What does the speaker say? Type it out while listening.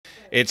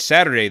It's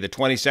Saturday, the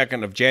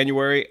 22nd of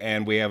January,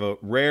 and we have a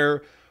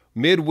rare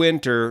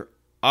midwinter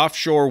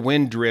offshore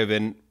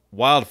wind-driven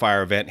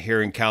wildfire event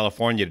here in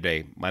California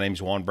today. My name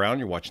is Juan Brown.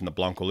 You're watching the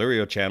Palo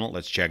Colorado channel.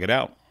 Let's check it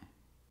out.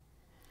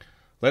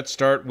 Let's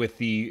start with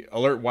the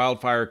alert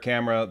wildfire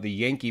camera, the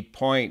Yankee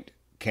Point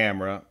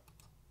camera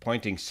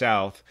pointing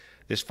south.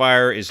 This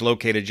fire is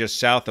located just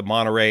south of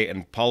Monterey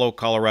and Palo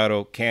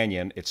Colorado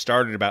Canyon. It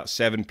started about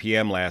 7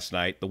 p.m. last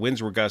night. The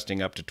winds were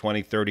gusting up to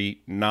 20,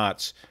 30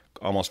 knots,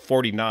 almost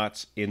 40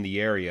 knots in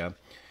the area,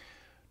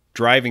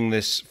 driving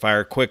this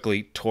fire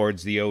quickly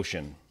towards the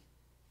ocean.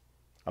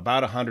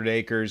 About 100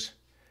 acres.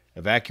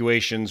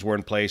 Evacuations were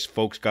in place.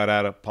 Folks got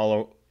out of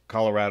Palo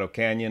Colorado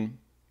Canyon,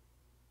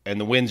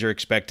 and the winds are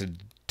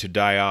expected to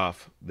die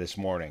off this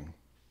morning.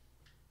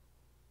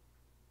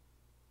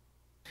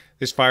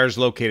 This fire is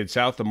located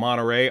south of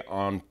Monterey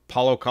on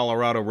Palo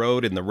Colorado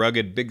Road in the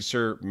rugged Big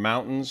Sur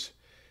Mountains,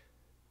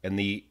 and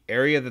the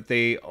area that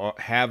they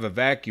have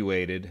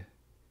evacuated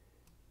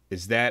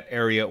is that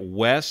area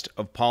west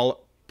of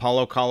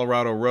Palo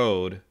Colorado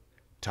Road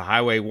to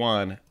Highway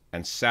 1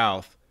 and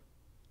south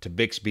to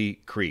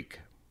Bixby Creek.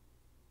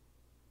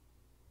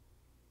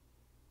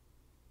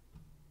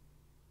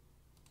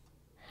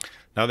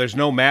 Now, there's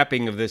no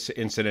mapping of this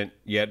incident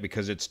yet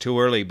because it's too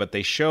early, but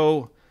they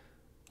show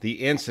the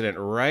incident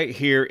right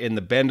here in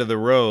the bend of the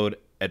road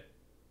at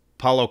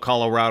Palo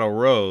Colorado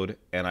Road,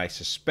 and I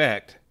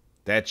suspect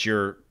that's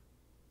your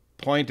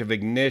point of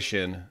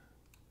ignition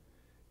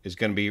is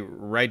going to be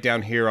right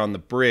down here on the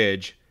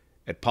bridge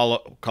at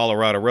Palo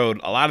Colorado Road.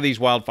 A lot of these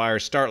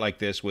wildfires start like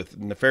this, with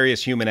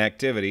nefarious human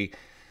activity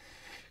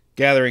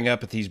gathering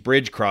up at these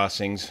bridge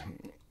crossings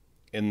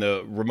in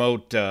the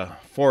remote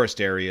forest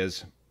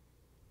areas,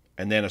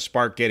 and then a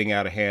spark getting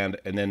out of hand,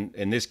 and then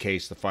in this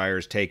case the fire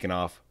is taken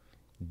off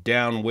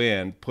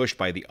downwind, pushed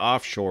by the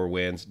offshore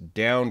winds,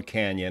 down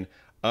canyon,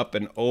 up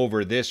and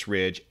over this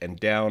ridge, and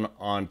down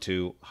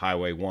onto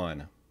Highway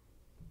 1.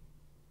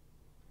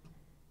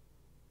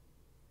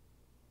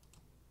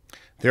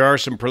 There are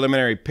some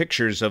preliminary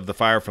pictures of the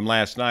fire from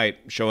last night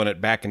showing it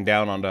backing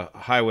down onto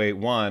Highway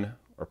 1,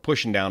 or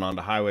pushing down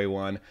onto Highway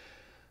 1.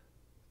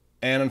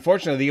 And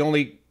unfortunately, the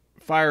only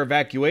fire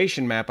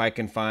evacuation map I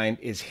can find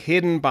is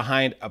hidden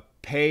behind a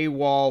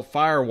paywall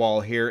firewall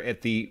here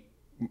at the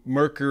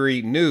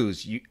Mercury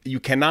News. You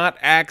cannot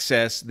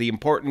access the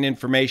important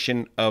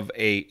information of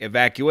a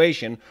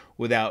evacuation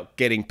without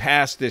getting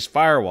past this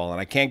firewall.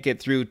 And I can't get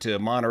through to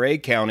Monterey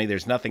County.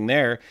 There's nothing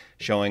there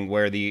showing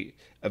where the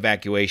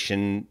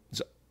evacuation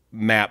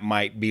map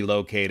might be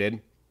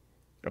located.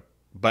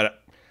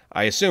 But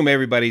I assume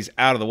everybody's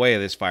out of the way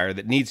of this fire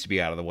that needs to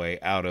be out of the way,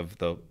 out of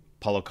the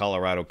Palo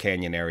Colorado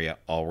Canyon area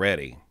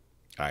already,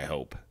 I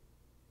hope.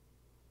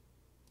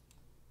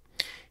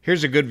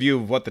 Here's a good view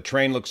of what the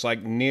terrain looks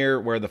like near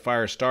where the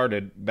fire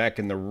started, back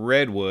in the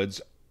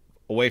redwoods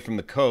away from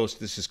the coast.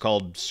 This is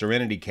called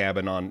Serenity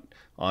Cabin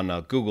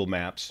on Google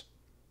Maps.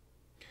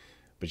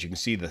 But you can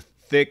see the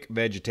thick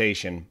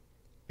vegetation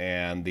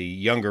and the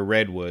younger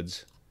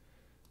redwoods.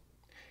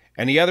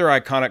 And the other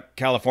iconic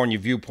California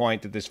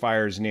viewpoint that this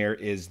fire is near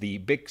is the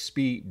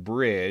Bixby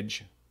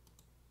Bridge,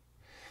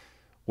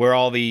 where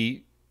all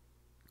the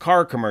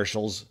car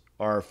commercials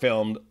are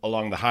filmed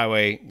along the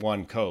Highway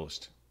 1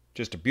 coast.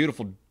 Just a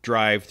beautiful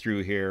drive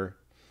through here.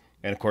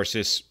 And of course,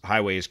 this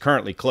highway is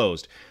currently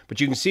closed.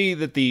 But you can see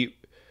that the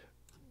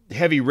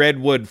heavy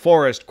redwood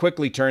forest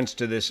quickly turns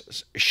to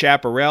this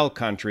chaparral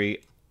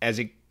country as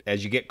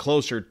you get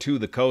closer to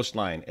the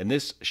coastline. And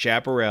this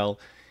chaparral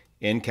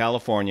in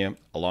California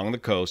along the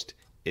coast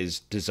is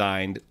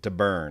designed to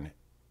burn.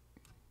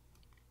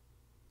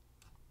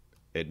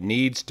 It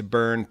needs to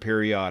burn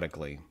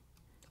periodically.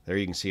 There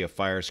you can see a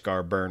fire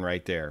scar burn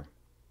right there.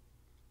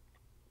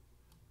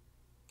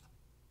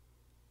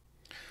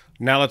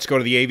 Now let's go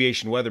to the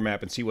aviation weather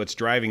map and see what's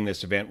driving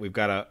this event. We've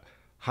got a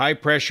high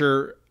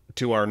pressure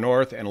to our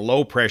north and a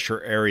low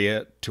pressure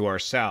area to our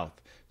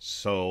south.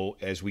 So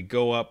as we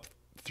go up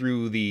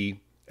through the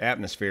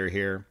atmosphere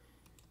here,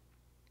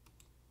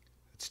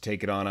 let's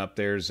take it on up.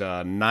 There's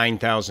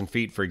 9,000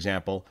 feet, for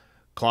example.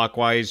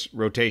 Clockwise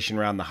rotation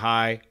around the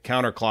high,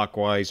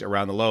 counterclockwise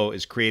around the low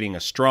is creating a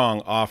strong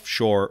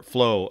offshore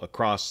flow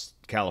across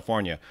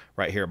California.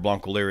 Right here at Palo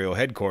Colorado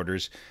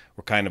headquarters,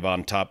 we're kind of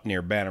on top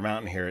near Banner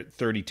Mountain here at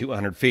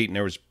 3,200 feet, and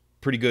there was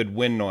pretty good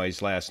wind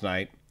noise last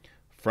night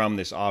from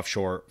this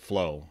offshore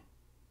flow.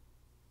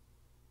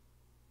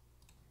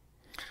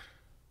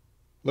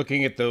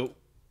 Looking at the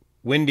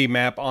windy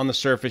map on the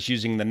surface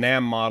using the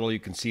NAM model, you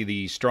can see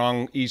the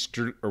strong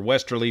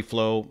westerly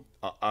flow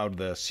out of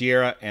the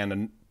Sierra and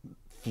a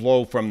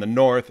flow from the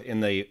north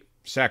in the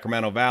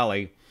Sacramento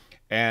Valley,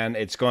 and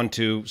it's going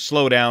to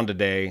slow down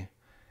today.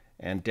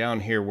 And down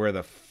here where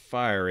the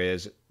fire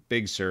is,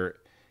 Big Sur,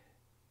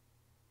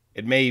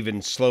 it may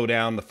even slow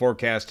down. The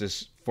forecast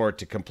is for it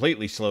to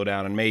completely slow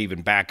down and may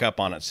even back up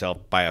on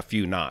itself by a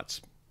few knots,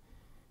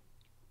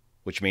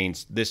 which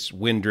means this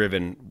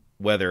wind-driven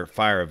weather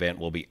fire event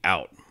will be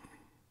out.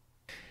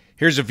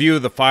 Here's a view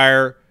of the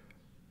fire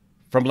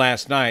from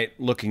last night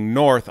looking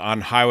north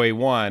on Highway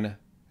 1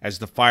 as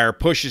the fire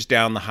pushes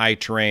down the high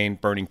terrain,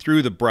 burning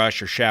through the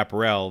brush or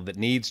chaparral that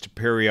needs to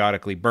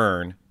periodically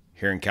burn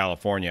here in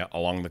California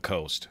along the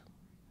coast.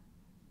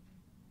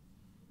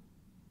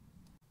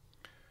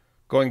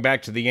 Going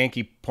back to the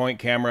Yankee Point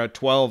camera,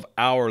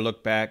 12-hour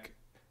look back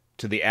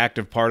to the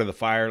active part of the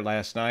fire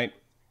last night.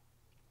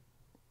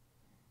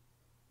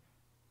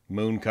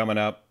 Moon coming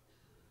up,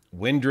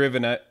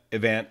 wind-driven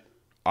event,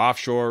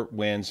 offshore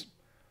winds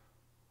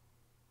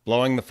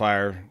blowing the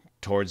fire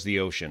towards the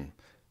ocean.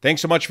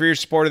 Thanks so much for your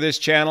support of this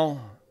channel,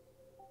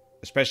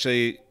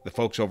 especially the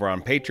folks over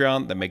on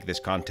Patreon that make this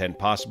content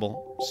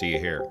possible. See you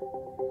here.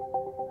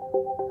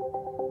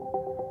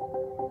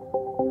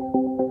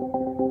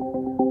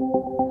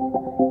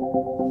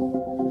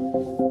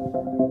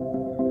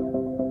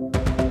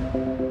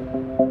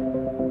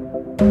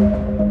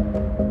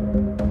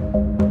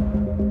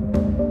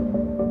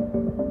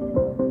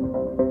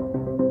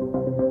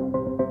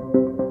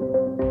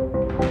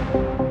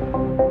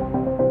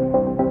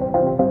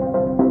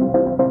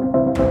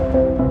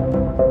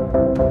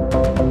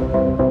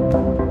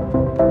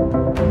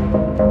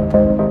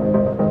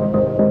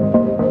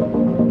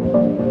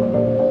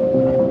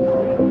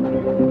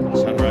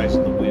 Sunrise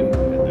and the wind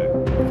and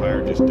the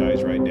fire just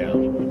dies right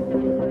down.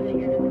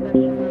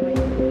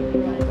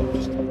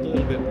 Just a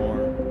little bit more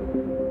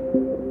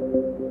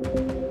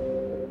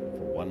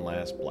for one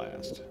last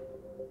blast.